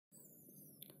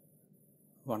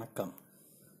வணக்கம்.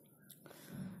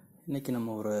 இன்றைக்கி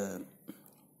நம்ம ஒரு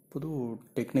புது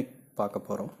டெக்னிக் பார்க்க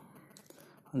போகிறோம்.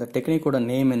 அந்த டெக்னிக்கோட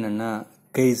நேம் என்னென்னா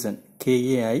கைசன்,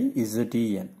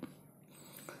 KAIZEN.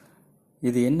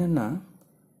 இது என்னென்னா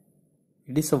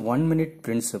it is a 1 minute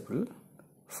principle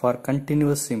for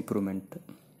continuous improvement.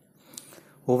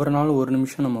 ஒவ்வொரு நாளும் ஒரு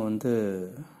நிமிஷம் நம்ம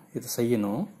இது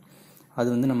செய்யணும்.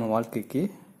 அது நம்ம வாழ்க்கைக்கு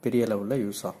பெரிய அளவில்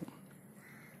யூஸ் ஆகும்.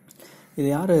 இது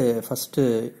யார் ஃபஸ்ட்டு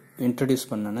இன்ட்ரடியூஸ்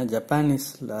பண்ணனா,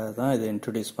 ஜப்பானீஸில் தான் இதை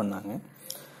இன்ட்ரடியூஸ் பண்ணாங்க.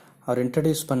 அவர்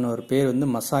இன்ட்ரடியூஸ் பண்ண ஒரு பேர்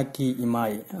மசாக்கி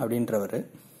இமாய் அப்படின்றவர்.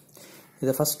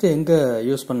 இதை ஃபஸ்ட்டு எங்கே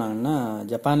யூஸ் பண்ணாங்கன்னா,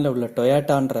 ஜப்பானில் உள்ள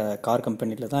டொயாட்டான்ற கார்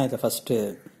கம்பெனியில் தான் இதை ஃபஸ்ட்டு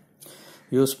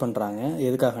யூஸ் பண்ணுறாங்க.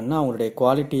 எதுக்காகன்னா அவங்களுடைய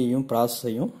குவாலிட்டியையும்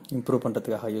ப்ராசஸையும் இம்ப்ரூவ்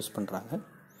பண்ணுறதுக்காக யூஸ் பண்ணுறாங்க.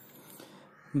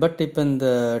 பட் இப்போ இந்த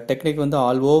technique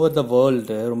all over the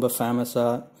world ரொம்ப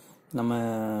ஃபேமஸாக நம்ம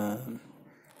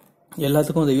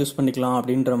எல்லாத்துக்கும் அதை யூஸ் பண்ணிக்கலாம்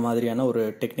அப்படின்ற மாதிரியான ஒரு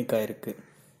டெக்னிக்காக இருக்குது.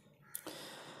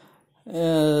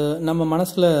 நம்ம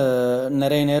மனசில்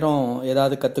நிறைய நேரம்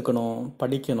ஏதாவது கற்றுக்கணும்,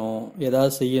 படிக்கணும்,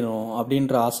 ஏதாவது செய்யணும்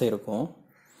அப்படின்ற ஆசை இருக்கும்.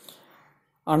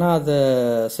 ஆனால் அதை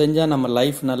செஞ்சால் நம்ம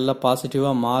லைஃப் நல்லா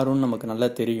பாசிட்டிவாக மாறும்னு நமக்கு நல்லா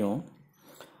தெரியும்.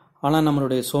 ஆனால்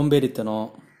நம்மளுடைய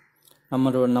சோம்பேறித்தனம்,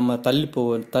 நம்ம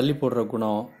தள்ளி போடுற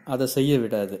குணம் அதை செய்ய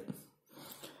விடாது.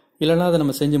 இல்லைன்னா அதை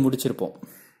நம்ம செஞ்சு முடிச்சிருப்போம்.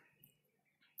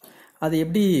 அது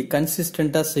எப்படி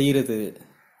கன்சிஸ்டண்ட்டாக செய்கிறது,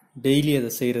 டெய்லி அதை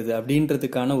செய்கிறது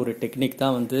அப்படின்றதுக்கான ஒரு டெக்னிக்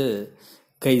தான்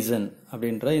கைசன்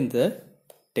அப்படின்ற இந்த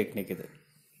டெக்னிக். இது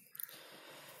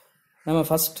நம்ம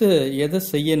ஃபஸ்ட்டு எதை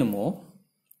செய்யணுமோ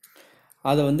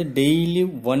அதை டெய்லி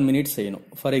 1 minute செய்யணும்.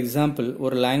 ஃபார் எக்ஸாம்பிள்,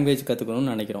 ஒரு லாங்குவேஜ்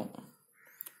கற்றுக்கணும்னு நினைக்கிறோம்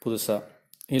புதுசாக,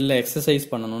 இல்லை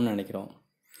எக்ஸசைஸ் பண்ணணும்னு நினைக்கிறோம்,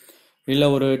 இல்லை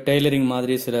ஒரு டெய்லரிங்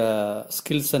மாதிரி சில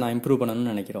ஸ்கில்ஸை நான் இம்ப்ரூவ்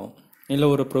பண்ணணும்னு நினைக்கிறோம், இல்லை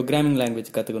ஒரு ப்ரோக்ராமிங்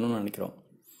லாங்குவேஜ் கற்றுக்கணும்னு நினைக்கிறோம்,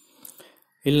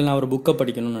 இல்லை நான் ஒரு புக்கை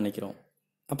படிக்கணும்னு நினைக்கிறோம்.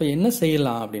 அப்போ என்ன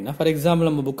செய்யலாம் அப்படின்னா, ஃபார் எக்ஸாம்பிள்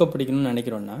நம்ம புக்கை படிக்கணும்னு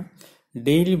நினைக்கிறோன்னா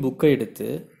டெய்லி புக்கை எடுத்து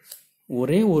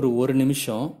ஒரே ஒரு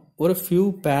நிமிஷம் ஒரு ஃபியூ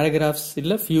பேராகிராஃப்ஸ்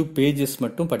இல்லை ஃபியூ பேஜஸ்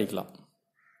மட்டும் படிக்கலாம்.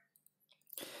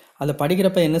 அதை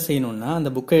படிக்கிறப்ப என்ன செய்யணும்னா,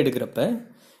 அந்த புக்கை எடுக்கிறப்ப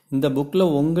இந்த புக்கில்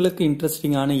உங்களுக்கு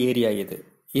இன்ட்ரெஸ்டிங்கான ஏரியா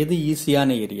எது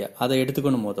ஈஸியான ஏரியா அதை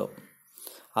எடுத்துக்கணும்.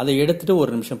 அதை எடுத்துகிட்டு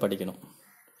ஒரு நிமிஷம் படிக்கணும்.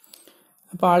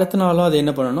 அப்போ அடுத்த நாளும் அதை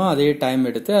என்ன பண்ணணும், அதே டைம்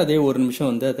எடுத்து அதே ஒரு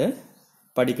நிமிஷம் அதை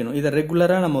படிக்கணும். இதை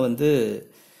ரெகுலராக நம்ம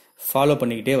ஃபாலோ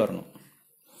பண்ணிக்கிட்டே வரணும்.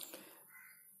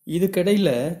 இதுக்கிடையில்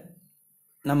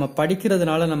நம்ம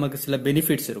படிக்கிறதுனால நமக்கு சில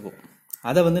பெனிஃபிட்ஸ் இருக்கும்.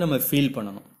 அதை நம்ம ஃபீல்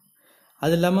பண்ணணும்.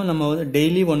 அது இல்லாமல் நம்ம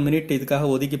டெய்லி 1 minute இதுக்காக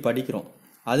ஒதுக்கி படிக்கிறோம்.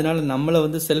 அதனால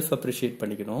நம்மளை செல்ஃப் அப்ரிஷியேட்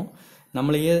பண்ணிக்கணும்.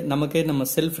 நமக்கே நம்ம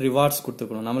செல்ஃப் ரிவார்ட்ஸ்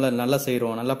கொடுத்துக்கணும். நம்மளை நல்லா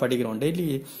செய்கிறோம், நல்லா படிக்கிறோம், டெய்லி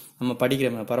நம்ம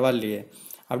படிக்கிறோம், பரவாயில்லையே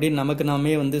அப்படின்னு நமக்கு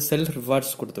நாமே செல்ஃப்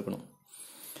ரிவார்ட்ஸ் கொடுத்துக்கணும்.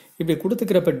 இப்படி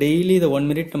கொடுத்துக்கிறப்ப டெய்லி இதை 1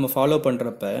 minute நம்ம ஃபாலோ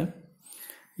பண்ணுறப்ப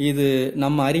இது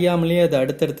நம்ம அறியாமலேயே அது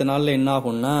அடுத்தடுத்த நாளில் என்ன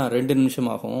ஆகும்னா 2 நிமிஷம்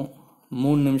ஆகும்,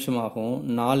 3 நிமிஷம் ஆகும்,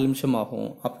 4 நிமிஷம் ஆகும்.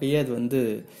 அப்படியே அது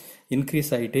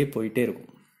இன்க்ரீஸ் ஆகிட்டே போயிட்டே இருக்கும்.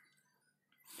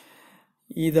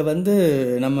 இதை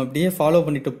நம்ம அப்படியே ஃபாலோ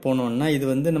பண்ணிட்டு போனோம்னா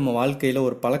இது நம்ம வாழ்க்கையில்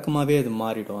ஒரு பழக்கமாகவே அது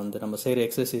மாறிடும். நம்ம செய்கிற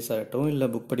எக்ஸசைஸ் ஆகட்டும், இல்லை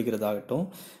புக் படிக்கிறதாகட்டும்,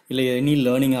 இல்லை எனி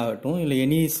லேர்னிங் ஆகட்டும், இல்லை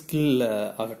எனி ஸ்கில்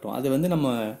ஆகட்டும், அது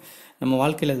நம்ம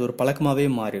வாழ்க்கையில் அது ஒரு பழக்கமாகவே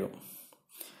மாறிடும்.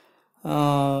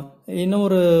 இன்னும்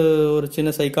ஒரு சின்ன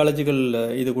சைக்காலஜிக்கல்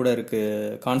இது கூட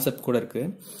இருக்குது, கான்செப்ட் கூட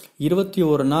இருக்குது.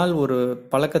 21 நாள் ஒரு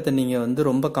பழக்கத்தை நீங்கள்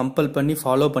ரொம்ப கம்பல் பண்ணி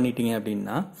ஃபாலோ பண்ணிட்டீங்க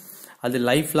அப்படின்னா அது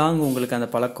லைஃப் லாங் உங்களுக்கு அந்த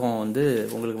பழக்கம்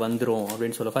உங்களுக்கு வந்துடும்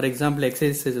அப்படின்னு சொல்ல. ஃபார் எக்ஸாம்பிள்,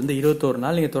 எக்ஸசைஸ் 21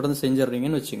 நாள் நீங்கள் தொடர்ந்து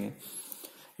செஞ்சிடறீங்கன்னு வச்சுங்க.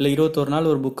 இல்லை 21 நாள்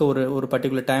ஒரு புக்கை ஒரு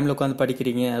பர்டிகுலர் டைமில் உட்காந்து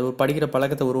படிக்கிறீங்க, அது ஒரு படிக்கிற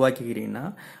பழக்கத்தை உருவாக்கிக்கிறீங்கன்னா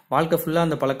வாழ்க்கை ஃபுல்லாக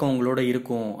அந்த பழக்கம் உங்களோட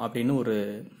இருக்கும் அப்படின்னு ஒரு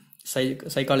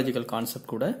சைக்காலஜிக்கல்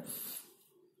கான்செப்ட் கூட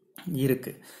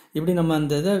இருக்குது. இப்படி நம்ம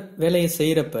அந்த வேலையை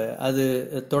செய்கிறப்ப, அது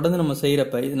தொடர்ந்து நம்ம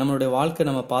செய்கிறப்ப நம்மளுடைய வாழ்க்கை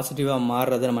நம்ம பாசிட்டிவாக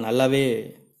மாறுறதை நம்ம நல்லாவே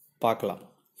பார்க்கலாம்.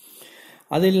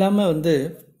 அது இல்லாமல்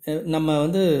நம்ம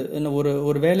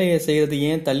ஒரு வேலையை செய்கிறது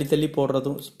ஏன் தள்ளி தள்ளி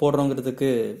போடுறோங்கிறதுக்கு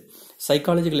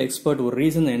சைக்காலஜிக்கல் எக்ஸ்பர்ட் ஒரு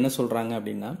ரீசன் என்ன சொல்கிறாங்க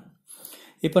அப்படின்னா,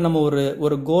 இப்போ நம்ம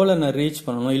ஒரு கோலை நான் ரீச்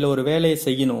பண்ணணும், இல்லை ஒரு வேலையை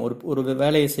செய்யணும், ஒரு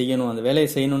வேலையை செய்யணும், அந்த வேலையை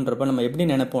செய்யணுன்றப்ப நம்ம எப்படி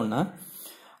நினைப்போம்னா,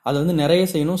 அது நிறைய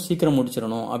செய்யணும், சீக்கிரம்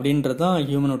முடிச்சிடணும் அப்படின்றது தான்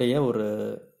ஹியூமனுடைய ஒரு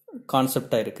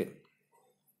கான்செப்டாக இருக்குது.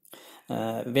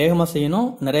 வேகமாக செய்யணும்,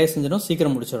 நிறைய செஞ்சிடணும்,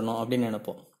 சீக்கிரம் முடிச்சிடணும் அப்படின்னு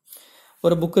நினைப்போம்.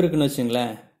 ஒரு புக் இருக்குன்னு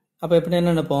வச்சுங்களேன், அப்போ எப்படி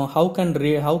என்ன நினைப்போம், how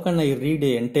can I read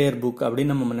A entire book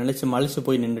அப்படின்னு நம்ம நினச்சி மலைச்சு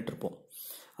போய் நின்றுட்டு இருப்போம்.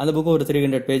 அந்த புக்கு ஒரு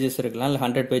 300 pages இருக்கலாம், இல்லை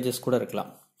 100 pages கூட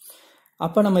இருக்கலாம்.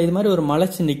 அப்போ நம்ம இது மாதிரி ஒரு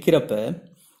மலைச்சு நிற்கிறப்ப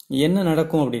என்ன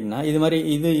நடக்கும் அப்படின்னா, இது மாதிரி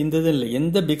இந்த இது இல்லை,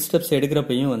 எந்த பிக் ஸ்டெப்ஸ்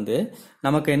எடுக்கிறப்பையும்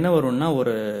நமக்கு என்ன வரும்னா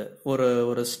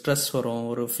ஒரு ஸ்ட்ரெஸ் வரும்,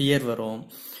 ஒரு ஃபியர் வரும்,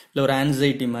 இல்லை ஒரு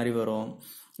ஆன்சைட்டி மாதிரி வரும்,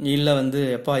 இல்லை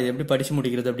எப்பா இது எப்படி படித்து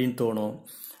முடிக்கிறது அப்படின்னு தோணும்.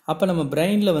 அப்போ நம்ம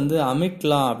பிரெயினில் வந்து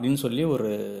அமிக்லாம் அப்படின்னு சொல்லி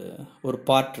ஒரு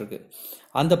பார்ட் இருக்குது.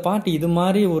 அந்த பார்ட் இது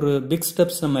மாதிரி ஒரு பிக்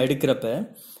ஸ்டெப்ஸ் நம்ம எடுக்கிறப்ப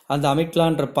அந்த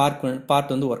அமிக்லான்ற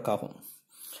பார்ட் வந்து ஒர்க் ஆகும்.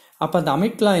 அப்போ அந்த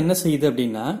அமிக்லா என்ன செய்யுது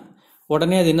அப்படின்னா,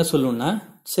 உடனே அது என்ன சொல்லுன்னா,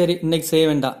 சரி இன்னைக்கு செய்ய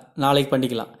வேண்டாம், நாளைக்கு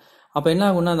பண்ணிக்கலாம். அப்போ என்ன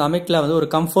ஆகும்னா, அந்த அமிக்லா வந்து ஒரு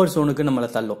கம்ஃபர்ட் ஜோனுக்கு நம்மளை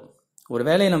தள்ளும். ஒரு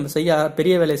வேலையை நம்ம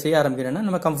பெரிய வேலையை செய்ய ஆரம்பிக்கிறோன்னா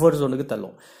நம்ம கம்ஃபர்ட் ஜோனுக்கு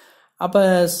தள்ளும். அப்போ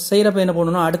செய்கிறப்ப என்ன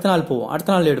பண்ணணும்னா, அடுத்த நாள் போவோம்,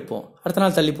 அடுத்த நாள் எடுப்போம், அடுத்த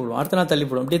நாள் தள்ளி போடுவோம், அடுத்த நாள் தள்ளி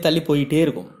போடுவோம், அப்படியே தள்ளி போயிட்டே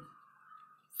இருக்கும்.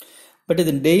 பட்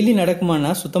இது டெய்லி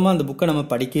நடக்குமானா சுத்தமாக அந்த புக்கை நம்ம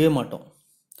படிக்கவே மாட்டோம்.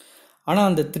 ஆனால்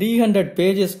அந்த 300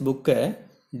 pages புக்கை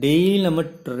டெய்லி நம்ம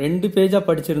 2 பேஜாக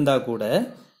படிச்சிருந்தா கூட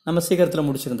நம்ம சீக்கிரத்தில்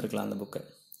முடிச்சிருந்துருக்கலாம் அந்த புக்கை.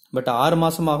 பட் 6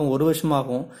 மாதமாகும், 1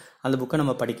 வருஷமாகும் அந்த புக்கை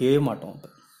நம்ம படிக்கவே மாட்டோம்.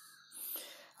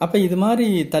 அப்போ இது மாதிரி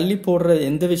தள்ளி போடுற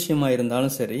எந்த விஷயமா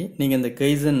இருந்தாலும் சரி, நீங்கள் இந்த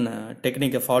கைசன்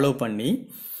டெக்னிக்கை ஃபாலோ பண்ணி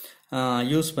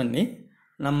யூஸ் பண்ணி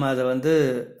நம்ம அதை வந்து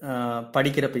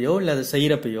படிக்கிறப்பையோ இல்லை அதை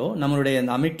செய்கிறப்பையோ நம்மளுடைய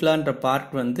அந்த அமிக்லான்ற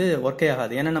பார்ட் வந்து ஒர்க்கே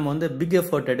ஆகாது. ஏன்னா நம்ம வந்து பிக்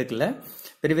எஃபர்ட் எடுக்கல,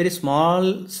 வெரி வெரி ஸ்மால்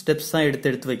ஸ்டெப்ஸ் தான்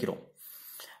எடுத்து வைக்கிறோம்.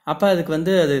 அப்போ அதுக்கு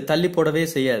வந்து அது தள்ளி போடவே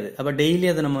செய்யாது. அப்போ டெய்லி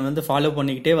அதை நம்ம வந்து ஃபாலோ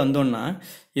பண்ணிக்கிட்டே வந்தோம்னா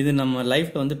இது நம்ம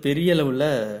லைஃப்பில் வந்து பெரிய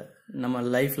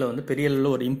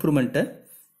லெவலில் ஒரு இம்ப்ரூவ்மெண்ட்டை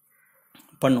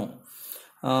பண்ணும்.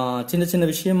 சின்ன சின்ன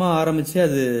விஷயமா ஆரம்பித்து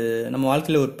அது நம்ம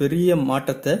வாழ்க்கையில் ஒரு பெரிய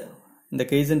மாற்றத்தை இந்த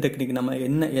கைசன் டெக்னிக் நம்ம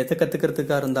எதை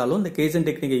கற்றுக்கிறதுக்காக இருந்தாலும் இந்த கைசன்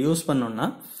டெக்னிக்கை யூஸ் பண்ணோம்னா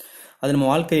அது நம்ம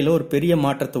வாழ்க்கையில் ஒரு பெரிய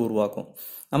மாற்றத்தை உருவாக்கும்.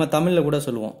 நம்ம தமிழில் கூட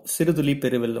சொல்லுவோம் சிறுதுளி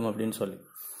பெருவெள்ளம் அப்படின்னு சொல்லி.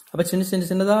 அப்போ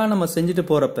சின்னதாக நம்ம செஞ்சுட்டு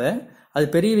போகிறப்ப அது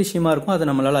பெரிய விஷயமா இருக்கும், அதை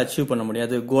நம்மளால் அச்சீவ் பண்ண முடியும்.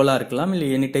 அது கோலாக இருக்கலாம், இல்லை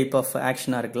எனி டைப் ஆஃப்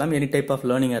ஆக்ஷனாக இருக்கலாம், எனி டைப் ஆஃப்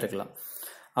லேர்னிங்காக இருக்கலாம்.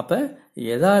 அப்போ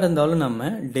எதாக இருந்தாலும்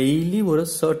நம்ம டெய்லி ஒரு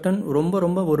சர்டன்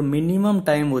ரொம்ப ஒரு மினிமம்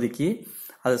டைம் ஒதுக்கி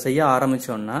அதை செய்ய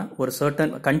ஆரம்பித்தோம்னா, ஒரு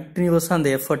சர்டன் கண்டினியூஸாக அந்த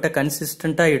எஃபர்ட்டை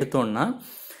கன்சிஸ்டண்ட்டாக எடுத்தோம்னா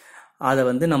அதை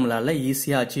வந்து நம்மளால்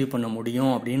ஈஸியாக அச்சீவ் பண்ண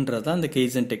முடியும் அப்படின்றது தான் இந்த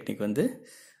கைசன் டெக்னிக் வந்து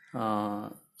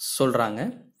சொல்கிறாங்க.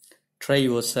 Try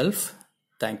your self.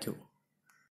 தேங்க்யூ.